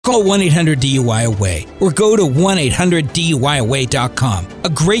Call 1-800-DUI-AWAY or go to 1-800-DUI-AWAY.com. A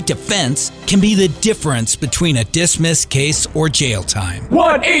great defense can be the difference between a dismissed case or jail time.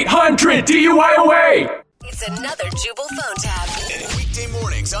 1-800-DUI-AWAY! It's another Jubal phone tab. Weekday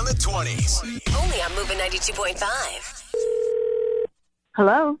mornings on the 20s. Only on Moving 92.5.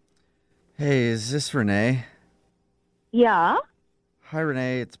 Hello? Hey, is this Renee? Yeah? Hi,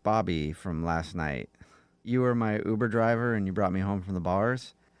 Renee. It's Bobby from last night. You were my Uber driver and you brought me home from the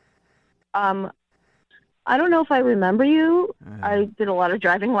bars? I don't know if I remember you. I did a lot of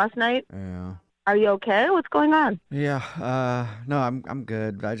driving last night. Yeah. Are you okay? What's going on? Yeah, no, I'm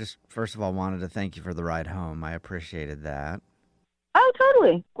good. I just, first of all, wanted to thank you for the ride home. I appreciated that. Oh,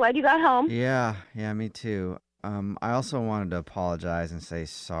 totally. Glad you got home. Yeah, me too. I also wanted to apologize and say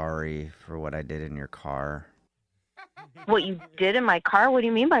sorry for what I did in your car. What you did in my car? What do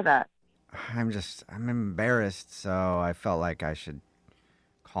you mean by that? I'm embarrassed, so I felt like I should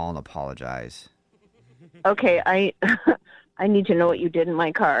call and apologize. Okay, I need to know what you did in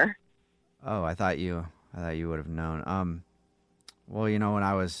my car. Oh, I thought you would have known. Well, you know, when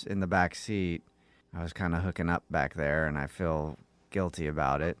I was in the back seat, I was kind of hooking up back there, and I feel guilty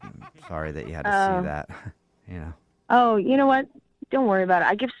about it. I'm sorry that you had to see that. You know. Oh, you know what? Don't worry about it.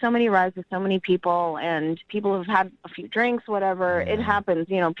 I give so many rides to so many people, and people have had a few drinks, whatever. Yeah. It happens.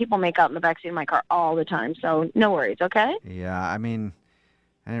 You know, people make out in the backseat of my car all the time, so no worries, okay? Yeah, I mean,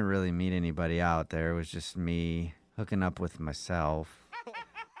 I didn't really meet anybody out there. It was just me hooking up with myself.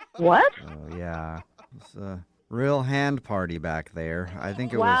 What? So, yeah. It's a real hand party back there. I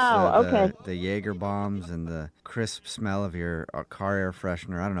think it Wow, was okay. the Jaeger bombs and the crisp smell of your car air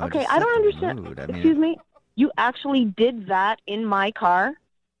freshener. I don't know. it Okay, just I set don't the understand. mood. I mean, Excuse me? You actually did that in my car?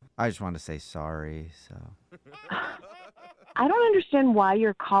 I just wanted to say sorry, so. I don't understand why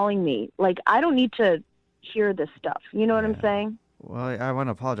you're calling me. Like, I don't need to hear this stuff. You know what I'm Yeah. saying? Well, I want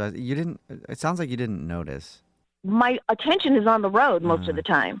to apologize. It sounds like you didn't notice. My attention is on the road most of the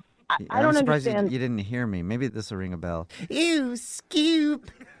time. I I'm don't surprised understand. you didn't hear me. Maybe this will ring a bell. Ew, Scoop.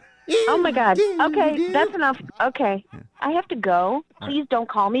 Oh, my God. Okay, that's enough. Okay. I have to go. Please don't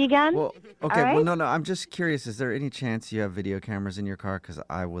call me again. Well, okay. All Well, right? no. I'm just curious. Is there any chance you have video cameras in your car? Because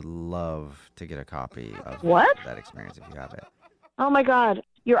I would love to get a copy of What? that experience if you have it. Oh, my God.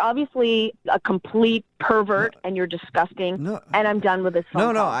 You're obviously a complete pervert, and you're disgusting. No. And I'm done with this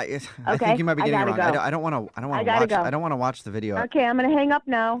phone No. call. I Okay, think you might be I getting it wrong. gotta go. I don't want to I gotta watch. go. I don't want to watch the video. Okay, I'm going to hang up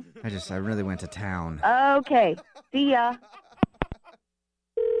now. I really went to town. Okay. See ya.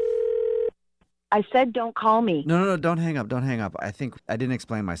 I said don't call me. No. Don't hang up. Don't hang up. I think I didn't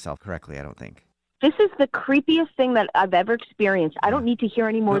explain myself correctly. I don't think. This is the creepiest thing that I've ever experienced. I don't need to hear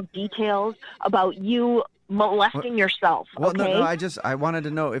any more details about you molesting yourself, Well, okay? no. I wanted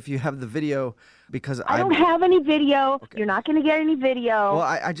to know if you have the video because I don't have any video. Okay. You're not going to get any video.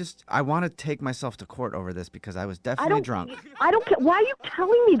 Well, I want to take myself to court over this because I was I definitely don't, drunk. I don't care. Why are you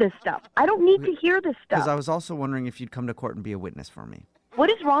telling me this stuff? I don't need to hear this Because stuff. I was also wondering if you'd come to court and be a witness for me. What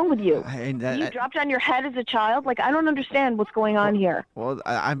is wrong with you? You I- dropped on your head as a child? Like, I don't understand what's going on here. Well,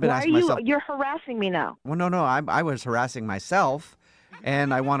 I've been Why are asking you? myself. You're harassing me now. Well, no. I was harassing myself,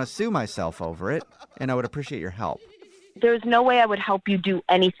 and I want to sue myself over it, and I would appreciate your help. There's no way I would help you do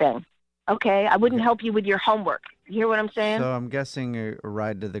anything. Okay? I wouldn't help you with your homework. You hear what I'm saying? So I'm guessing a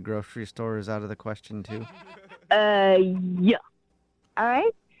ride to the grocery store is out of the question too. Yeah. All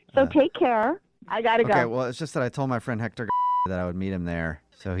right. So take care. I gotta Okay. go. Well, it's just that I told my friend Hector that I would meet him there,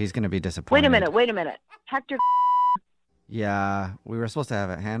 so he's going to be disappointed. Wait a minute. Hector. Yeah, we were supposed to have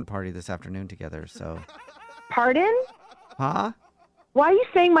a hand party this afternoon together. So. Pardon? Huh? Why are you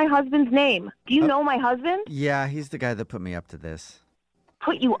saying my husband's name? Do you know my husband? Yeah, he's the guy that put me up to this.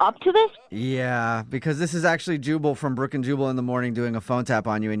 Put you up to this? Yeah, because this is actually Jubal from Brook and Jubal in the Morning doing a phone tap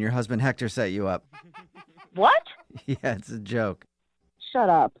on you, and your husband Hector set you up. What? Yeah, it's a joke. Shut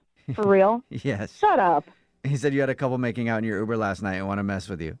up. For real? Yes. Shut up. He said you had a couple making out in your Uber last night and want to mess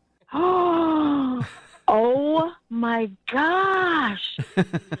with you. Oh my gosh.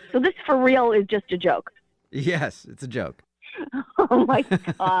 So this for real is just a joke. Yes, it's a joke. Oh my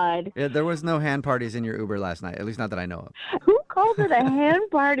God. Yeah, there was no hand parties in your Uber last night, at least not that I know of. Who calls it a hand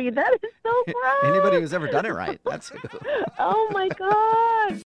party? That is so gross. Anybody who's ever done it right. That's Oh my God.